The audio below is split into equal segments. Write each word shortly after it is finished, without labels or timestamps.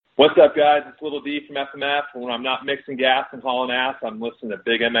What's up, guys? It's Little D from FMF. When I'm not mixing gas and hauling ass, I'm listening to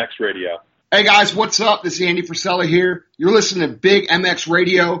Big MX Radio. Hey, guys, what's up? This is Andy Frisella here. You're listening to Big MX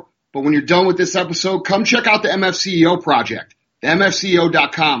Radio, but when you're done with this episode, come check out the MFCEO project, the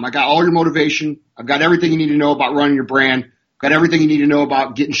MFCEO.com. I got all your motivation. I've got everything you need to know about running your brand. I've got everything you need to know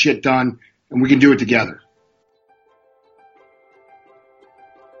about getting shit done, and we can do it together.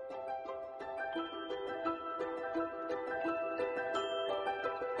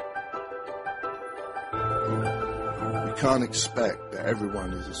 We can't expect that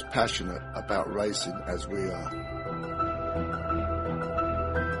everyone is as passionate about racing as we are.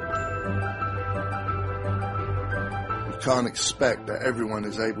 We can't expect that everyone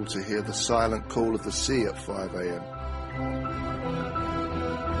is able to hear the silent call of the sea at 5 a.m.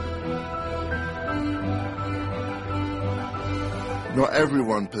 Not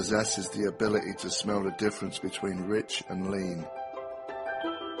everyone possesses the ability to smell the difference between rich and lean.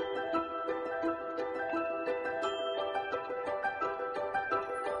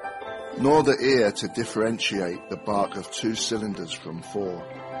 Nor the ear to differentiate the bark of 2 cylinders from 4.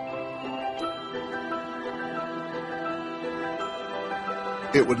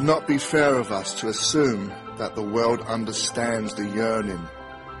 It would not be fair of us to assume that the world understands the yearning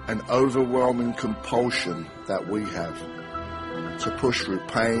and overwhelming compulsion that we have to push through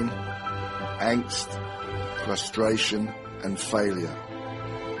pain, angst, frustration, and failure.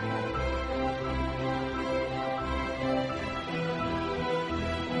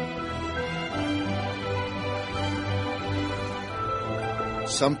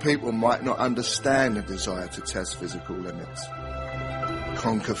 Some people might not understand the desire to test physical limits,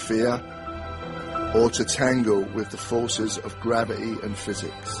 conquer fear, or to tangle with the forces of gravity and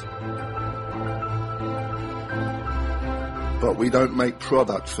physics. But we don't make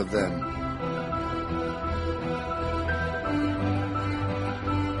product for them.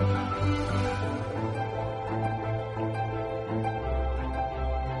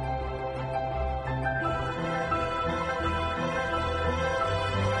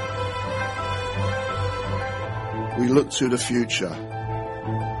 We look to the future,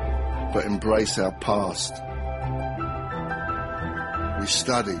 but embrace our past. We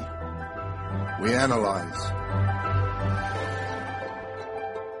study. We analyze.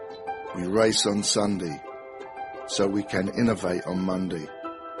 We race on Sunday, so we can innovate on Monday.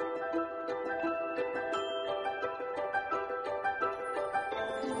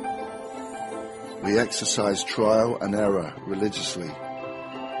 We exercise trial and error religiously.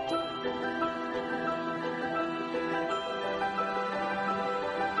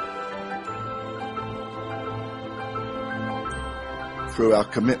 Through our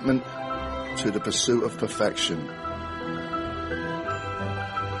commitment to the pursuit of perfection,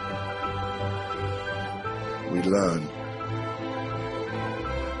 we learn.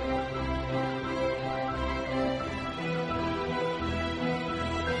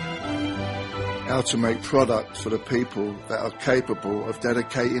 How to make product for the people that are capable of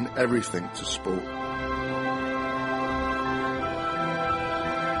dedicating everything to sport.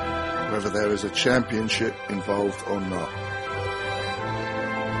 Whether there is a championship involved or not.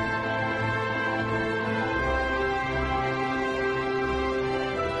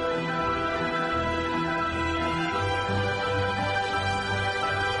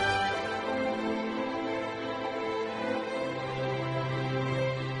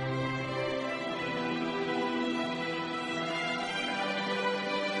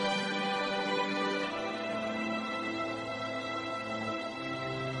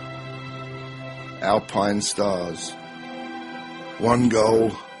 Alpine Stars. One goal,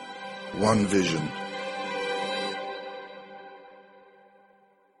 one vision.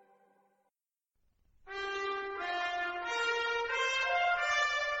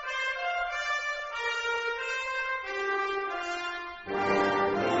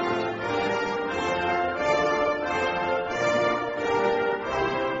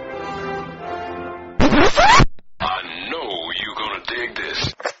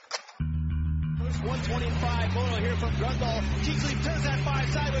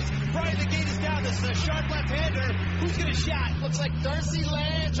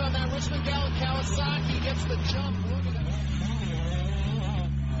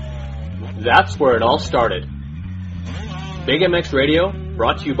 That's where it all started. Big MX Radio,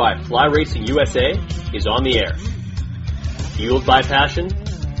 brought to you by Fly Racing USA, is on the air. Fueled by passion,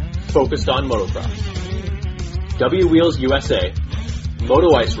 focused on motocross. W Wheels USA,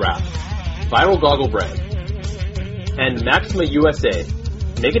 Moto Ice Wrap, Viral Goggle Brand, and Maxima USA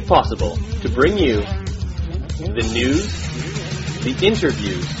make it possible to bring you the news, the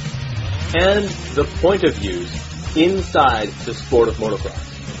interviews, and the point of views inside the sport of motocross.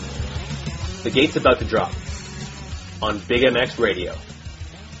 The gate's about to drop on Big MX Radio.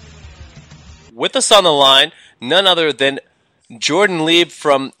 With us on the line, none other than Jordan Lieb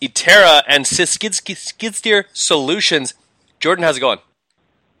from Itera and Skid Steer Solutions. Jordan, how's it going?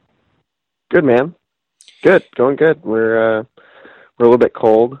 Good, man. Good, going good. We're a little bit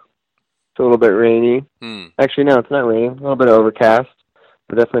cold. It's a little bit rainy. Actually, no, it's not raining. A little bit overcast.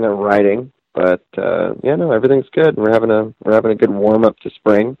 We're definitely not riding, but everything's good. We're having a good warm up to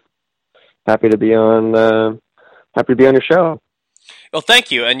spring. Happy to be on your show. Well,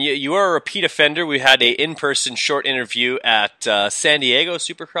 thank you. And you are a repeat offender. We had a in-person short interview at San Diego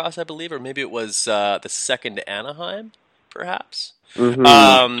Supercross, I believe, or maybe it was the second to Anaheim, perhaps. Mm-hmm.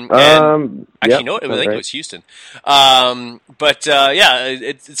 Actually, no, I think it was Houston.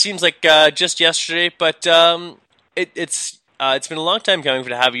 It seems like just yesterday, but it's been a long time coming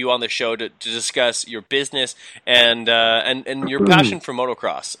to have you on the show to discuss your business and your passion for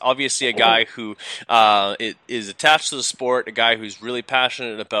motocross. Obviously, a guy who is attached to the sport, a guy who's really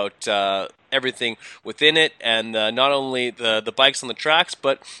passionate about everything within it, and not only the bikes on the tracks,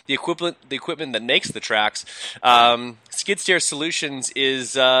 but the equipment that makes the tracks. Skid Steer Solutions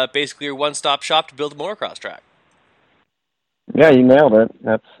is basically your one-stop shop to build a motocross track. Yeah, you nailed it.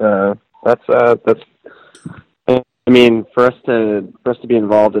 That's. I mean, for us to be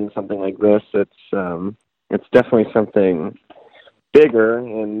involved in something like this, it's definitely something bigger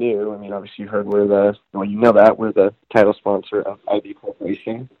and new. I mean, obviously you heard we're the title sponsor of IB Corp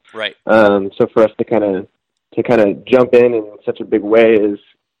Racing. Right. So for us to kind of jump in such a big way is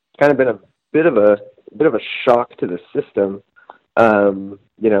kind of been a bit of a shock to the system. Trying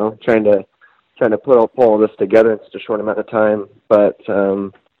to pull all this together in such a short amount of time, but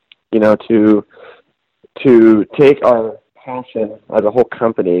to take our passion as a whole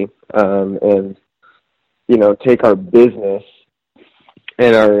company and take our business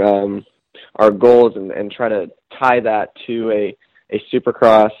and our goals and try to tie that to a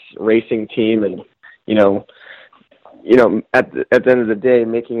supercross racing team, and at the end of the day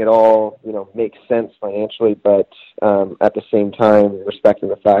making it all make sense financially, but at the same time respecting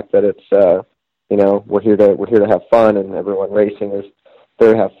the fact that it's we're here to have fun, and everyone racing is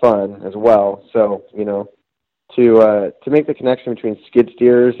there to have fun as well. So, to make the connection between skid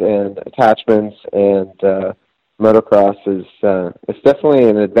steers and attachments and motocross is it's definitely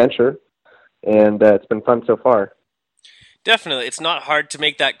an adventure, and it's been fun so far. Definitely. It's not hard to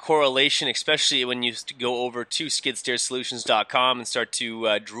make that correlation, especially when you go over to skidsteersolutions.com and start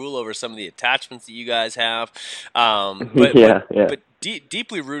to drool over some of the attachments that you guys have. But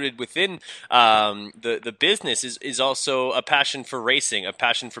deeply rooted within the business is also a passion for racing, a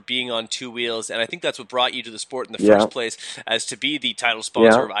passion for being on two wheels, and I think that's what brought you to the sport in the first place, as to be the title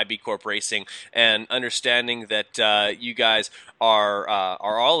sponsor of IB Corp Racing, and understanding that you guys are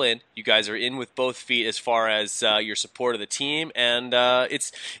all in. You guys are in with both feet as far as your support of the team, and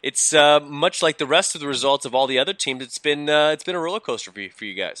it's much like the rest of the results of all the other teams. It's been a roller coaster for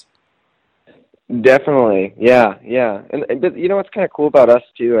you guys. Definitely, yeah, and but what's kind of cool about us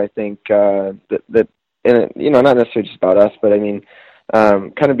too, I think that not necessarily just about us, but I mean,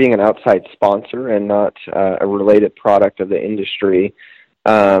 kind of being an outside sponsor and not a related product of the industry,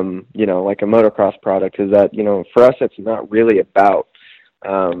 like a motocross product, is that for us it's not really about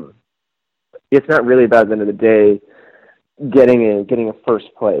at the end of the day getting a first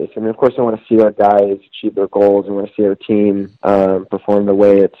place. I mean, of course, I want to see our guys achieve their goals, and want to see our team perform the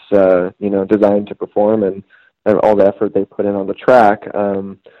way it's designed to perform, and all the effort they put in on the track.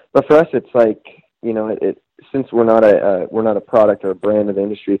 But for us, it's like since we're not a product or a brand of the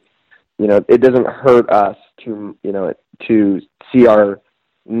industry, it doesn't hurt us to see our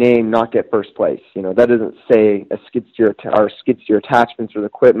name not get first place. That doesn't say our skid steer attachments or the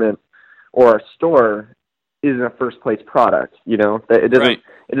equipment or our store isn't a first place product, it doesn't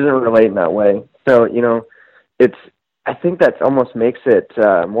relate in that way. So, I think that almost makes it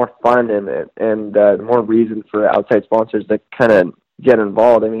more fun and more reason for outside sponsors to kind of get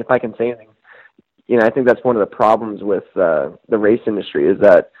involved. I mean, if I can say anything, I think that's one of the problems with the race industry is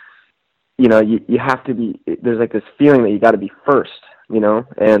that, you have to be, there's like this feeling that you got to be first,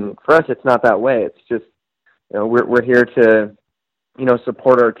 and for us, it's not that way. It's just, we're here to,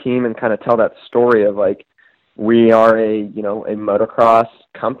 support our team and kind of tell that story of like, we are a motocross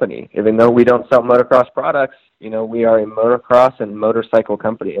company. Even though we don't sell motocross products, we are a motocross and motorcycle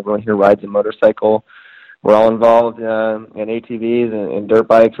company. Everyone here rides a motorcycle. We're all involved in ATVs and dirt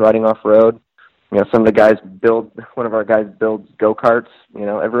bikes, riding off-road. Some of the guys one of our guys builds go-karts.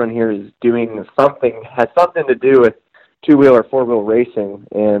 Everyone here is doing has something to do with two-wheel or four-wheel racing,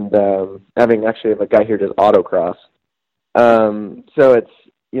 and have a guy here does autocross. So it's,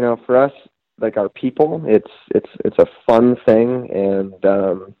 for us, like our people. It's a fun thing, and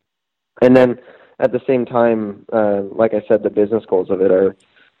then at the same time, like I said, the business goals of it are,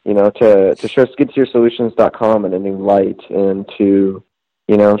 to show skidsteersolutions.com in a new light, and to,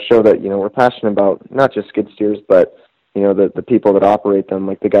 show that, we're passionate about not just skid steers, but, the people that operate them,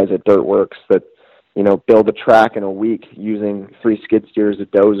 like the guys at Dirtworks that, build a track in a week using 3 skid steers, a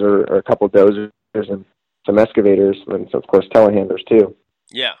dozer, or a couple of dozers, and some excavators, and so, of course, telehandlers too.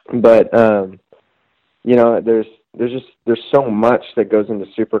 Yeah. But, there's so much that goes into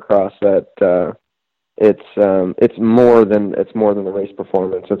Supercross that, it's more than the race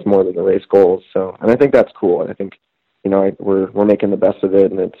performance. It's more than the race goals. So, and I think that's cool. And I think, we're making the best of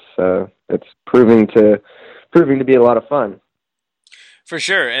it, and it's proving to be a lot of fun. For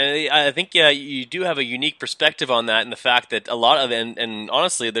sure, and I think you do have a unique perspective on that, and the fact that a lot of and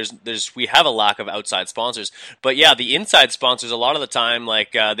honestly, we have a lack of outside sponsors, but yeah, the inside sponsors a lot of the time,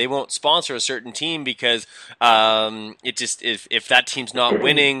 like they won't sponsor a certain team because it just if that team's not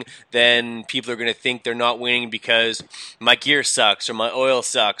winning, then people are going to think they're not winning because my gear sucks or my oil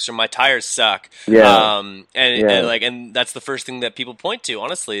sucks or my tires suck. Yeah. And that's the first thing that people point to.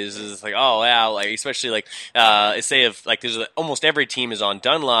 Honestly, is like, oh yeah, like especially like say if like there's almost every team is on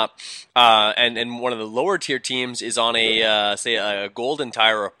Dunlop, and one of the lower tier teams is on a say a Golden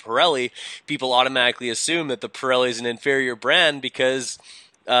Tire or a Pirelli, people automatically assume that the Pirelli is an inferior brand because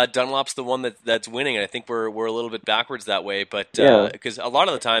Dunlop's the one that's winning. And I think we're a little bit backwards that way, but because a lot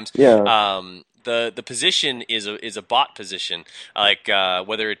of the times, the position is a bot position, like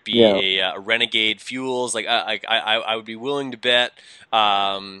whether it be a Renegade Fuels, like I would be willing to bet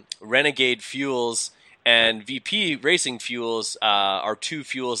Renegade Fuels and VP Racing Fuels are 2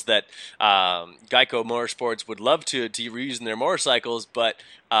 fuels that Geico Motorsports would love to reuse in their motorcycles, but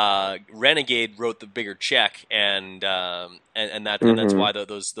Renegade wrote the bigger check, and that's why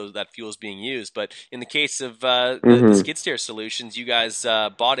that fuel is being used. But in the case of the Skid Steer Solutions, you guys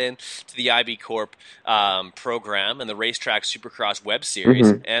bought in to the IB Corp program and the Racetrack Supercross web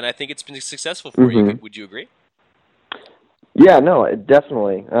series, and I think it's been successful for you. Would you agree? Yeah, no,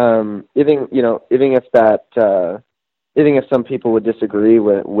 definitely. Even if some people would disagree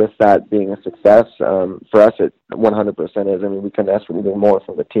with that being a success, for us it 100% is. I mean, we couldn't ask for anything more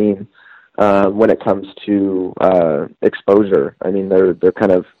from the team when it comes to exposure. I mean, they're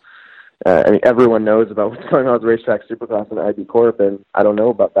kind of. Everyone knows about what's going on with Racetrack Supercross and IB Corp, and I don't know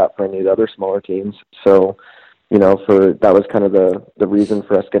about that for any of the other smaller teams. So, that was kind of the reason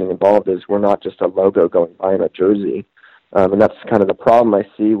for us getting involved. Is we're not just a logo going by in a jersey. And that's kind of the problem I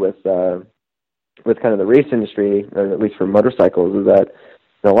see with kind of the race industry, or at least for motorcycles, is that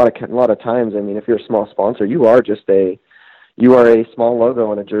a lot of times, I mean, if you're a small sponsor, you are a small logo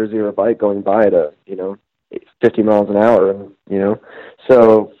on a jersey or a bike going by at 50 miles an hour, and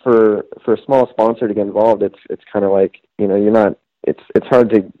so for a small sponsor to get involved, it's kind of like you're not. It's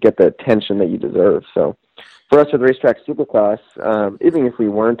hard to get the attention that you deserve. So for us with Racetrack Supercross, even if we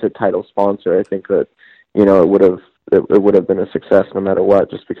weren't a title sponsor, I think that it would have been a success no matter what,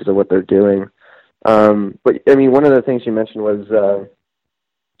 just because of what they're doing. But I mean, one of the things you mentioned was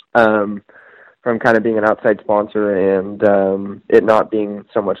from kind of being an outside sponsor and it not being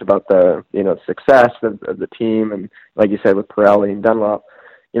so much about the success of the team, and like you said with Pirelli and Dunlop.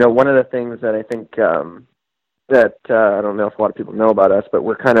 One of the things that I think that I don't know if a lot of people know about us, but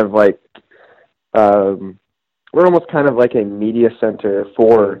we're kind of like we're almost kind of like a media center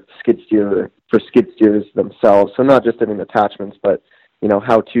for skid steers themselves. So not just in attachments, but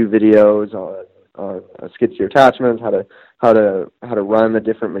how-to videos on skid steer attachments, how to run the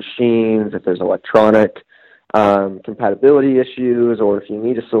different machines, if there's electronic compatibility issues, or if you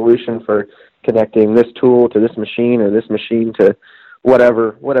need a solution for connecting this tool to this machine or this machine to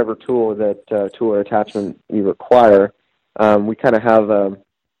whatever tool or attachment you require. We kind of have a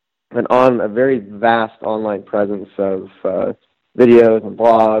very vast online presence of videos and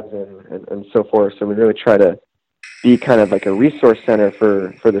blogs and so forth. So we really try to be kind of like a resource center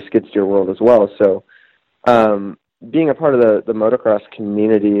for the skid steer world as well. So being a part of the motocross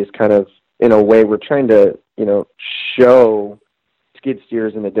community is kind of, in a way, we're trying to, show skid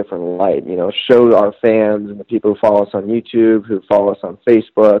steers in a different light, show our fans and the people who follow us on YouTube, who follow us on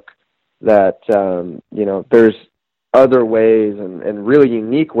Facebook, that, there's other ways and really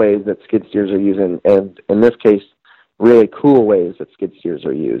unique ways that skid steers are using, and in this case, really cool ways that skid steers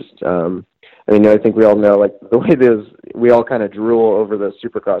are used. I think we all know, like, the way we all kind of drool over the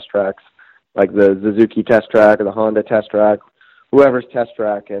Supercross tracks, like the Suzuki test track or the Honda test track, whoever's test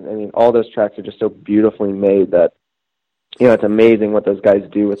track, and all those tracks are just so beautifully made that, it's amazing what those guys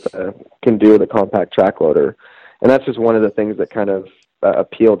can do with a compact track loader. And that's just one of the things that kind of,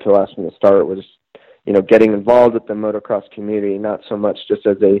 appealed to us from the start was, you know, getting involved with the motocross community, not so much just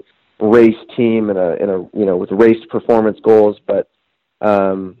as a race team in a you know, with race performance goals, but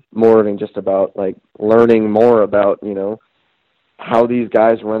more than just about like learning more about, you know, how these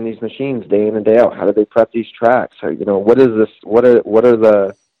guys run these machines day in and day out. How do they prep these tracks? How, you know, what is this? What are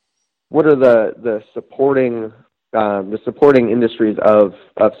the supporting industries of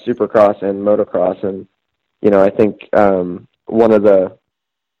Supercross and motocross? And you know, I think one of the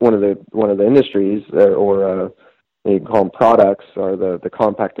industries or you can call them products are the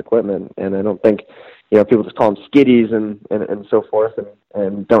compact equipment. And I don't think, you know, people just call them skiddies and so forth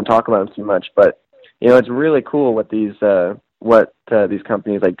and don't talk about them too much. But you know, it's really cool what these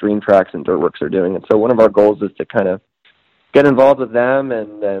companies like Dream Tracks and Dirtworks are doing. And so one of our goals is to kind of get involved with them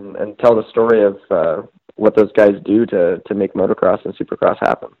and tell the story of what those guys do to make motocross and supercross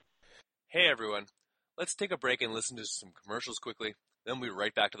happen. Hey everyone, let's take a break and listen to some commercials quickly, then we'll be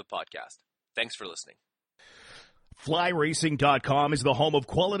right back to the podcast. Thanks for listening. FlyRacing.com is the home of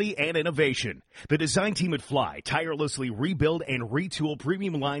quality and innovation. The design team at Fly tirelessly rebuild and retool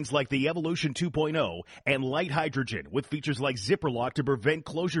premium lines like the Evolution 2.0 and Light Hydrogen with features like Zipper Lock to prevent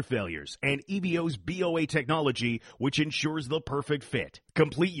closure failures and EVO's BOA technology, which ensures the perfect fit.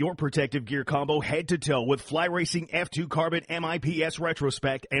 Complete your protective gear combo head to toe with Fly Racing F2 Carbon MIPS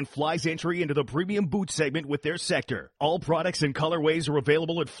Retrospect and Fly's entry into the premium boot segment with their Sector. All products and colorways are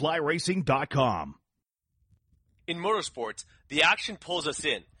available at FlyRacing.com. In motorsports, the action pulls us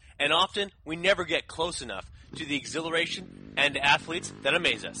in, and often we never get close enough to the exhilaration and athletes that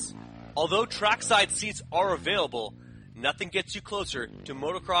amaze us. Although trackside seats are available, nothing gets you closer to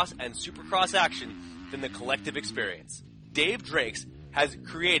motocross and supercross action than the collective experience. Dave Drakes has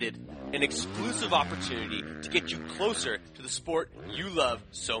created an exclusive opportunity to get you closer to the sport you love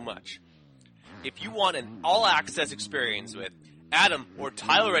so much. If you want an all-access experience with Adam or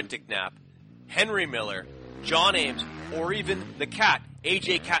Tyler Enticknap, Henry Miller, John Ames, or even the Cat,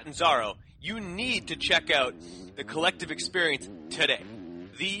 AJ Catanzaro, you need to check out the Collective Experience today.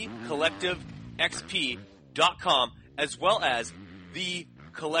 TheCollectiveXP.com as well as The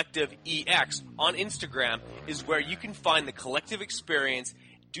Collective EX on Instagram is where you can find the Collective Experience.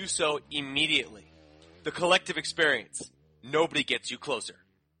 Do so immediately. The Collective Experience. Nobody gets you closer.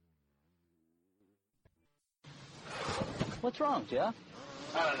 What's wrong, Jeff?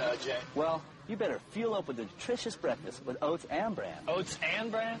 I don't know, Jay. Well, you better fuel up with a nutritious breakfast with Oats and Bran. Oats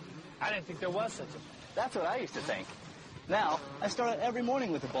and Bran? I didn't think there was such a thing. That's what I used to think. Now, I start out every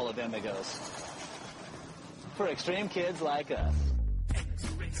morning with a bowl of Amigos. For extreme kids like us.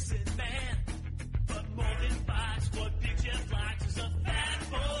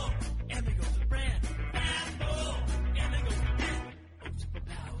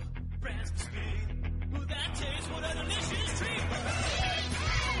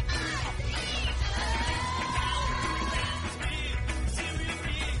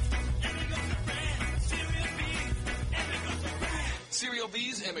 Cereal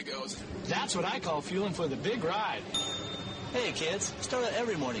B's Amigos. That's what I call fueling for the big ride. Hey, kids, start out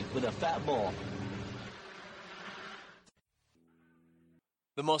every morning with a fat bowl.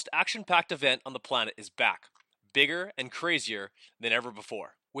 The most action-packed event on the planet is back, bigger and crazier than ever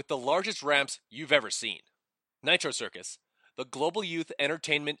before, with the largest ramps you've ever seen. Nitro Circus, the global youth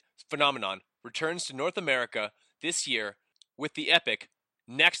entertainment phenomenon, returns to North America this year with the epic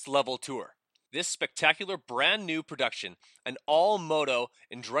Next Level Tour. This spectacular brand new production, an all-moto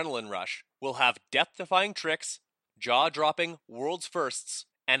adrenaline rush, will have death-defying tricks, jaw-dropping world's firsts,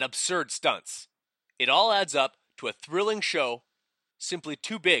 and absurd stunts. It all adds up to a thrilling show simply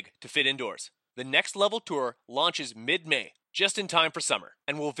too big to fit indoors. The Next Level Tour launches mid-May, just in time for summer,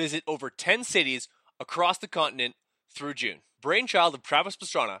 and will visit over 10 cities across the continent through June. Brainchild of Travis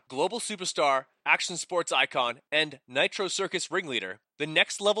Pastrana, global superstar, action sports icon, and Nitro Circus ringleader, the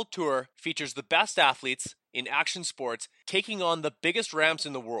Next Level Tour features the best athletes in action sports taking on the biggest ramps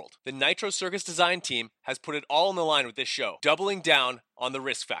in the world. The Nitro Circus design team has put it all on the line with this show, doubling down on the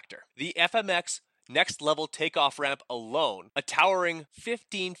risk factor. The FMX Next Level takeoff ramp alone, a towering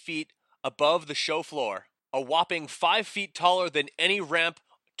 15 feet above the show floor, a whopping 5 feet taller than any ramp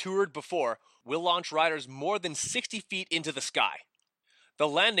toured before, will launch riders more than 60 feet into the sky. The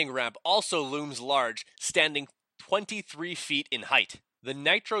landing ramp also looms large, standing 23 feet in height. The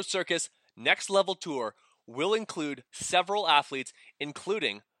Nitro Circus Next Level Tour will include several athletes,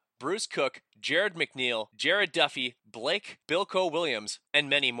 including Bruce Cook, Jared McNeil, Jared Duffy, Blake Bilko Williams, and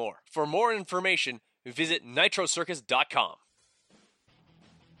many more. For more information, visit nitrocircus.com.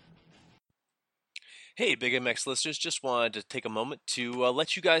 Hey, Big MX listeners, just wanted to take a moment to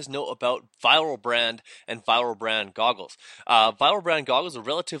let you guys know about Viral Brand and Viral Brand Goggles. Viral Brand Goggles is a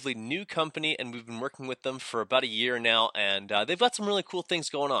relatively new company, and we've been working with them for about a year now, and they've got some really cool things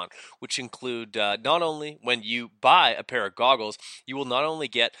going on, which include not only when you buy a pair of goggles, you will not only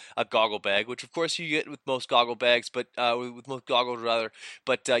get a goggle bag, which of course you get with most goggle bags, but with most goggles rather,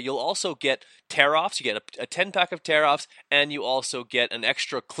 but you'll also get tear-offs. You get a 10-pack of tear-offs, and you also get an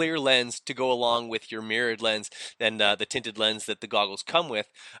extra clear lens to go along with your mirrored lens than the tinted lens that the goggles come with.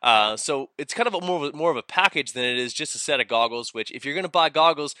 So it's kind of more of a package than it is just a set of goggles, which if you're going to buy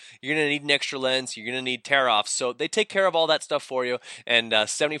goggles, you're going to need an extra lens, you're going to need tear-offs. So they take care of all that stuff for you, and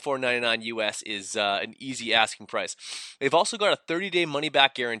 $74.99 US is an easy asking price. They've also got a 30-day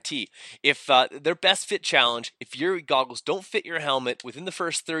money-back guarantee. If their best fit challenge, if your goggles don't fit your helmet within the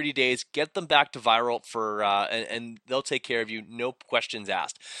first 30 days, get them back to Viral for and they'll take care of you, no questions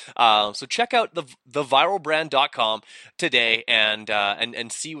asked. So check out the viralbrand.com today and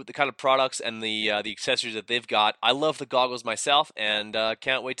see what the kind of products and the accessories that they've got. I love the goggles myself, and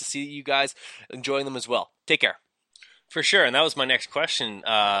can't wait to see you guys enjoying them as well. Take care. For sure, and that was my next question.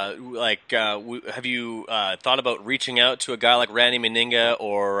 Have you thought about reaching out to a guy like Randy Meninga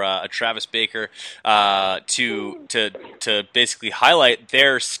or a Travis Baker to basically highlight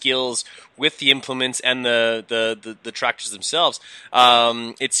their skills with the implements and the tractors themselves?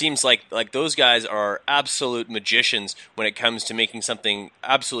 It seems like those guys are absolute magicians when it comes to making something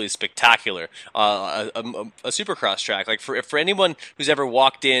absolutely spectacular. A Supercross track, like for anyone who's ever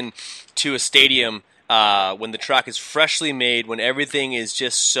walked in to a stadium. When the track is freshly made, when everything is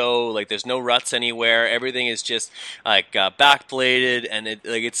just so like there's no ruts anywhere, everything is just like backbladed, and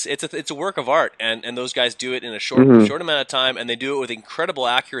it's a work of art, and those guys do it in a short amount of time, and they do it with incredible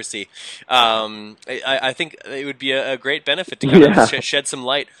accuracy. I think it would be a great benefit to kind of shed some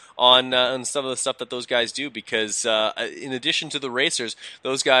light on some of the stuff that those guys do, because in addition to the racers,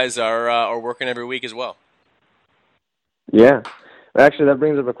 those guys are working every week as well. Yeah. Actually, that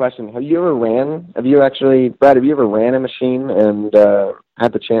brings up a question. Brad, have you ever ran a machine and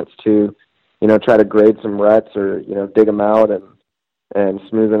had the chance to, try to grade some ruts or, dig them out and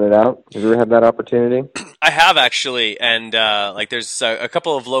smoothing it out? Have you ever had that opportunity? I have, actually, and there's a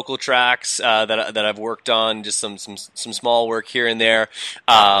couple of local tracks that I've worked on, just some small work here and there.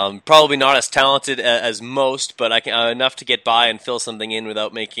 Probably not as talented as most, but I can enough to get by and fill something in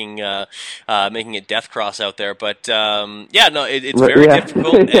without making it death cross out there. But it's very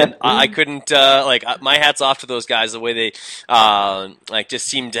difficult, and I couldn't my hat's off to those guys, the way they just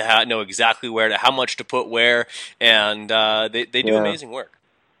seem to know exactly how much to put where, and they do amazing work.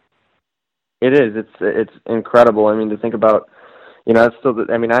 It is. It's incredible. I mean, to think about, it's still.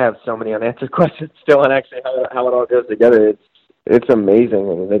 I mean, I have so many unanswered questions still, on actually how it all goes together. It's amazing.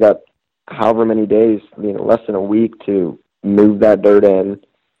 I mean, they got however many days, less than a week to move that dirt in,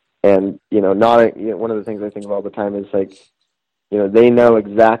 and one of the things I think of all the time is they know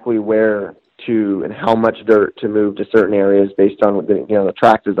exactly where to and how much dirt to move to certain areas based on the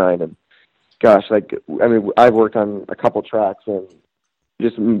track design. And gosh, I've worked on a couple tracks and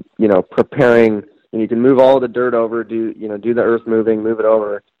just preparing, and you can move all the dirt over, do the earth moving, move it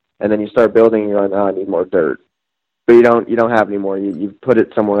over, and then you start building, and you're like, oh, I need more dirt, but you don't have any more. You put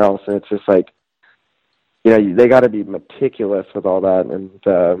it somewhere else, and it's just they got to be meticulous with all that, and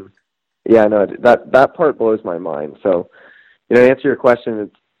that part blows my mind. So, to answer your question,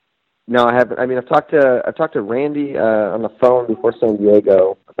 no, I haven't. I mean, I've talked to Randy on the phone before San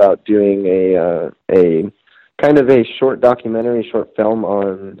Diego about doing a kind of a short film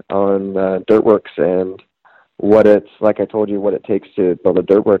on Dirtworks and what it's like. I told you what it takes to build a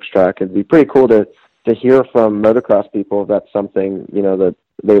Dirtworks track. It'd be pretty cool to hear from motocross people if that's something that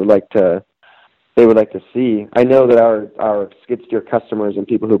they would like to see. I know that our skid steer customers and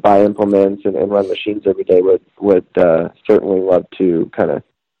people who buy implements and run machines every day would certainly love to kind of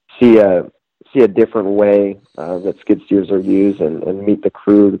see a different way that skid steers are used and meet the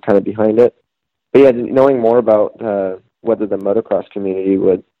crew kind of behind it. But yeah, knowing more about whether the motocross community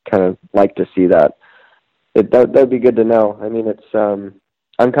would kind of like to see that, that'd be good to know. I mean, it's I'm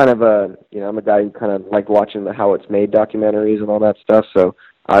kind of I'm a guy who kind of like watching the how it's made documentaries and all that stuff. So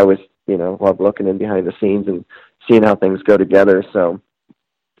I always love looking in behind the scenes and seeing how things go together. So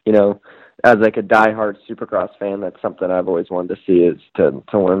as like a diehard Supercross fan, that's something I've always wanted to see, is to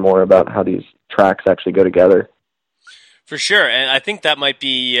learn more about how these tracks actually go together. For sure, and I think that might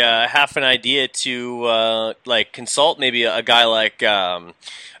be half an idea to consult maybe a guy like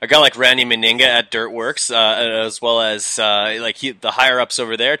Randy Meninga at Dirtworks, as well as the higher ups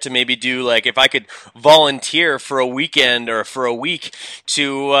over there, to maybe do if I could volunteer for a weekend or for a week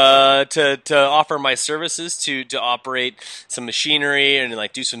to offer my services to operate some machinery and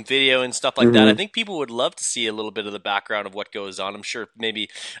do some video and stuff like that. I think people would love to see a little bit of the background of what goes on. I'm sure maybe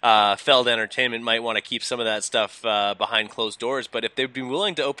Feld Entertainment might want to keep some of that stuff behind closed doors, but if they'd be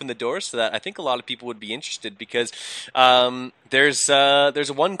willing to open the doors to that, I think a lot of people would be interested, because there's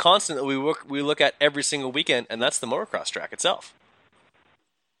one constant that we look at every single weekend, and that's the motocross track itself.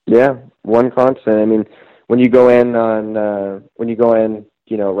 Yeah, one constant. I mean, when you go in around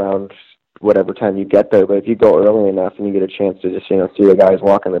whatever time you get there, but if you go early enough and you get a chance to just see the guys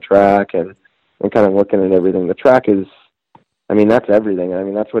walking the track and kind of looking at everything, the track is, I mean, that's everything. I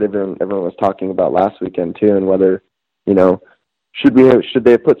mean, that's what everyone was talking about last weekend too, and whether should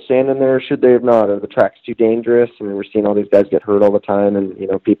they have put sand in there, or should they have not? Or the track's too dangerous? I mean, we're seeing all these guys get hurt all the time, and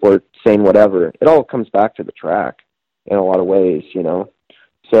people are saying whatever. It all comes back to the track in a lot of ways,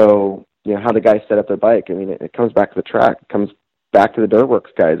 So how the guys set up their bike. I mean, it comes back to the track. It comes back to the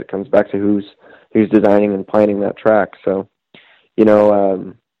Dirtworks guys. It comes back to who's designing and planning that track. So,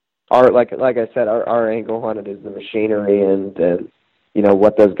 our like I said, our angle on it is the machinery and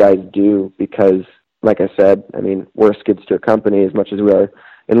what those guys do, because, like I said, I mean, we're a skid steer company as much as we are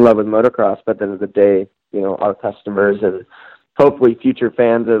in love with motocross, but at the end of the day, our customers and hopefully future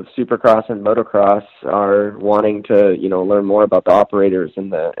fans of Supercross and motocross are wanting to, learn more about the operators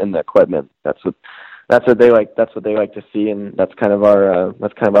and the equipment. That's what they like to see, and that's kind of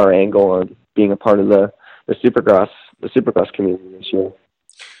our angle on being a part of the Supercross community this year.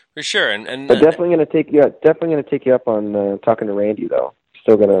 For sure, and but definitely going to take you up on talking to Randy, though.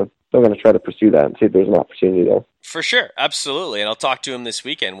 Still gonna try to pursue that and see if there's an opportunity there. For sure, absolutely, and I'll talk to him this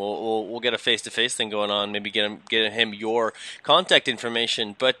weekend. We'll get a face-to-face thing going on. Maybe get him your contact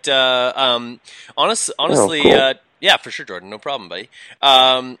information. But honestly, cool. Yeah, for sure, Jordan. No problem, buddy.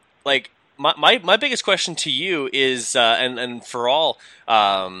 My biggest question to you is, and for all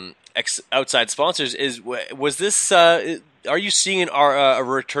outside sponsors, was this? Are you seeing a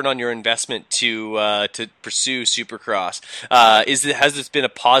return on your investment to pursue Supercross? Has this been a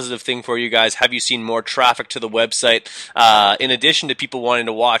positive thing for you guys? Have you seen more traffic to the website? In addition to people wanting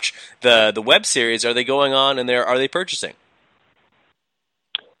to watch the web series, are they going on and are they purchasing?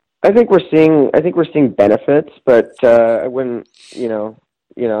 I think we're seeing benefits, but I wouldn't,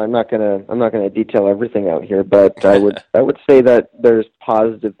 I'm not gonna detail everything out here, but I would say that there's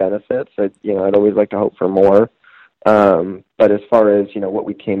positive benefits. I'd always like to hope for more. But as far as what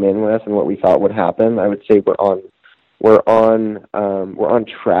we came in with and what we thought would happen, I would say we're on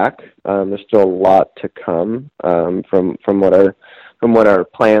track. There's still a lot to come from what our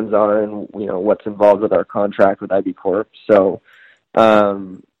plans are and what's involved with our contract with IB Corp. So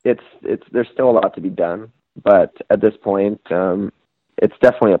there's still a lot to be done, but at this point it's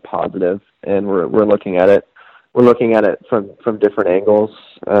definitely a positive, and we're looking at it. We're looking at it from different angles.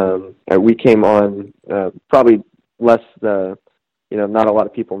 We came on probably less not a lot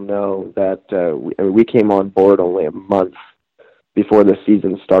of people know that we came on board only a month before the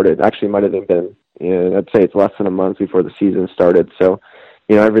season started. Actually, it might have been, I'd say it's less than a month before the season started. So,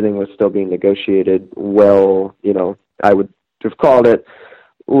 everything was still being negotiated well. I would have called it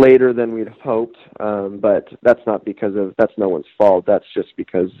later than we'd have hoped, but that's no one's fault. That's just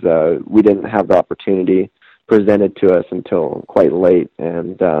because we didn't have the opportunity presented to us until quite late.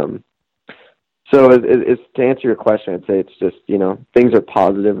 And so it's to answer your question, I'd say it's just, things are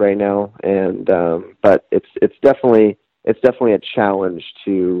positive right now, and but it's definitely a challenge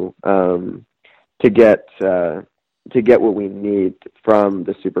to get what we need from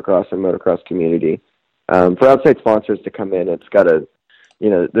the Supercross and motocross community. For outside sponsors to come in, it's got to,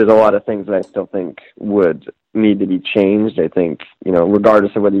 there's a lot of things that I still think would need to be changed. I think,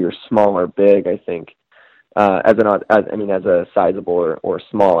 regardless of whether you're small or big, I think as a sizable or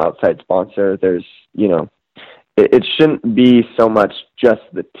small outside sponsor, there's, it shouldn't be so much just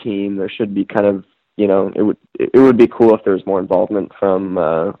the team. There should be kind of, it would be cool if there was more involvement from,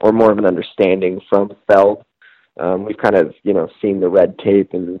 or more of an understanding from Feld. We've kind of, seen the red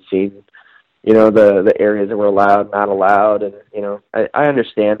tape and seen, the areas that were allowed, not allowed. And, I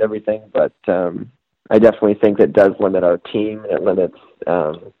understand everything, but I definitely think that does limit our team, and it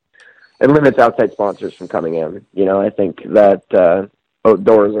limits outside sponsors from coming in. I think that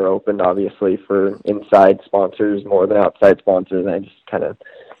doors are opened, obviously, for inside sponsors more than outside sponsors. And I just kind of,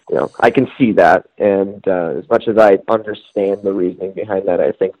 I can see that. And as much as I understand the reasoning behind that,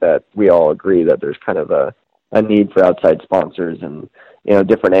 I think that we all agree that there's kind of a a need for outside sponsors and, you know,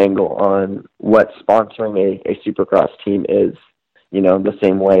 different angle on what sponsoring a Supercross team is, you know, the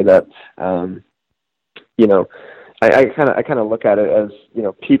same way that, you know, I kind of look at it as, you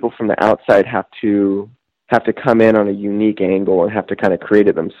know, people from the outside have to come in on a unique angle and have to kind of create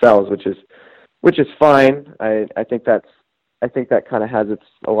it themselves, which is fine. I think that kind of has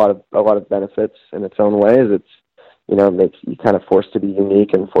a lot of benefits in its own way. Is it's, you know, makes you kind of forced to be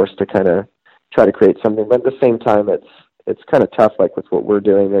unique and forced to kind of try to create something, but at the same time, it's kind of tough. Like with what we're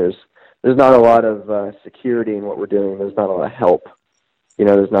doing, there's not a lot of security in what we're doing. There's not a lot of help. You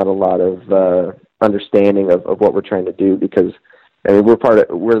know, there's not a lot of understanding of what we're trying to do, because I mean,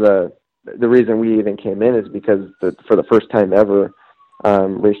 the reason we even came in is because for the first time ever,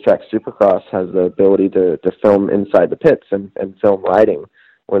 Racetrack Supercross has the ability to film inside the pits and film riding,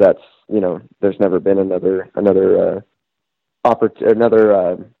 where that's, you know, there's never been another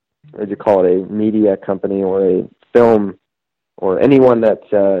what do you call it, a media company or a film or anyone that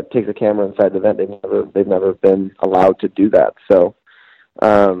takes a camera inside the event. They've never been allowed to do that. So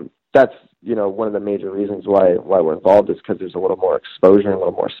that's, you know, one of the major reasons why we're involved, is because there's a little more exposure, a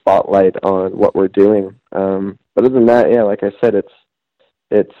little more spotlight on what we're doing. But other than that, yeah, like I said,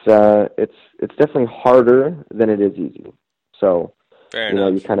 it's definitely harder than it is easy. So, fair you know,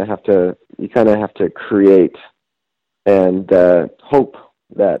 enough. you kind of have to create and hope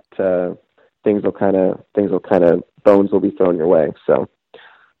that things will kind of bones will be thrown your way. So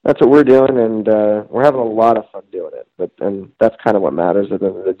that's what we're doing, and we're having a lot of fun doing it. And that's kind of what matters at the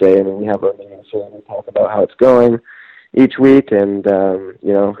end of the day. I mean, we have our meetings here and we talk about how it's going each week, and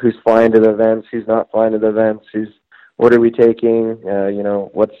you know, who's flying to the events, who's not flying to the events, what are we taking, you know,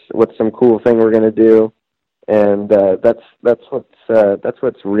 what's some cool thing we're going to do, and that's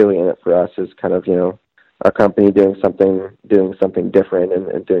what's really in it for us, is kind of, you know, our company doing something different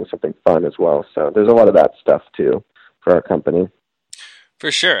and doing something fun as well. So there's a lot of that stuff too for our company. For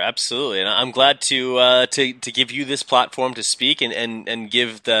sure, absolutely, and I'm glad to give you this platform to speak and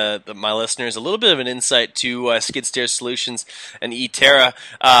give my listeners a little bit of an insight to Skid Steer Solutions and eTerra.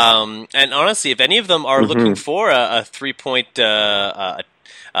 And honestly, if any of them are looking for a 3-point a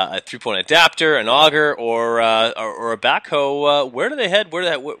 3-point adapter, an auger, or a backhoe, where do they head? Where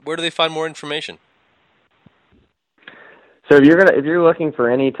do they find more information? So if you're looking for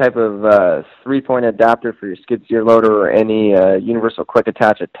any type of 3-point adapter for your skid steer loader, or any universal quick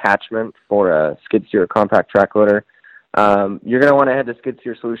attach attachment for a skid steer compact track loader, you're going to want to head to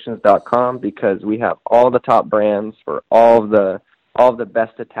skidsteersolutions.com, because we have all the top brands for all of the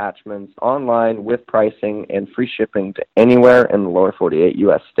best attachments online, with pricing and free shipping to anywhere in the lower 48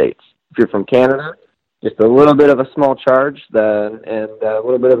 U.S. states. If you're from Canada, just a little bit of a small charge and a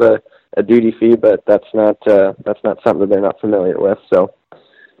little bit of a duty fee, but that's not something they're not familiar with. So,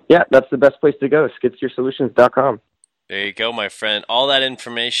 yeah, that's the best place to go, skidsteersolutions.com. There you go, my friend. All that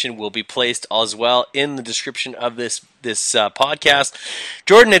information will be placed as well in the description of this podcast.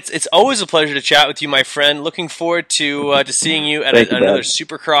 Jordan, it's always a pleasure to chat with you, my friend. Looking forward to seeing you at another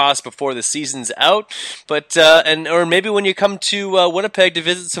Supercross before the season's out. But or maybe when you come to Winnipeg to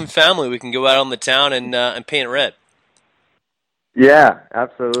visit some family, we can go out on the town and paint it red. Yeah,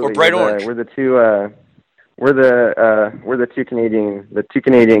 absolutely. Or bright orange. We're the two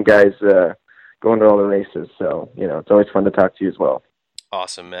Canadian guys going to all the races. So, you know, it's always fun to talk to you as well.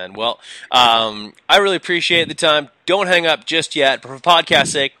 Awesome, man. Well, I really appreciate the time. Don't hang up just yet, but for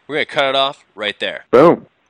podcast's sake, we're going to cut it off right there. Boom.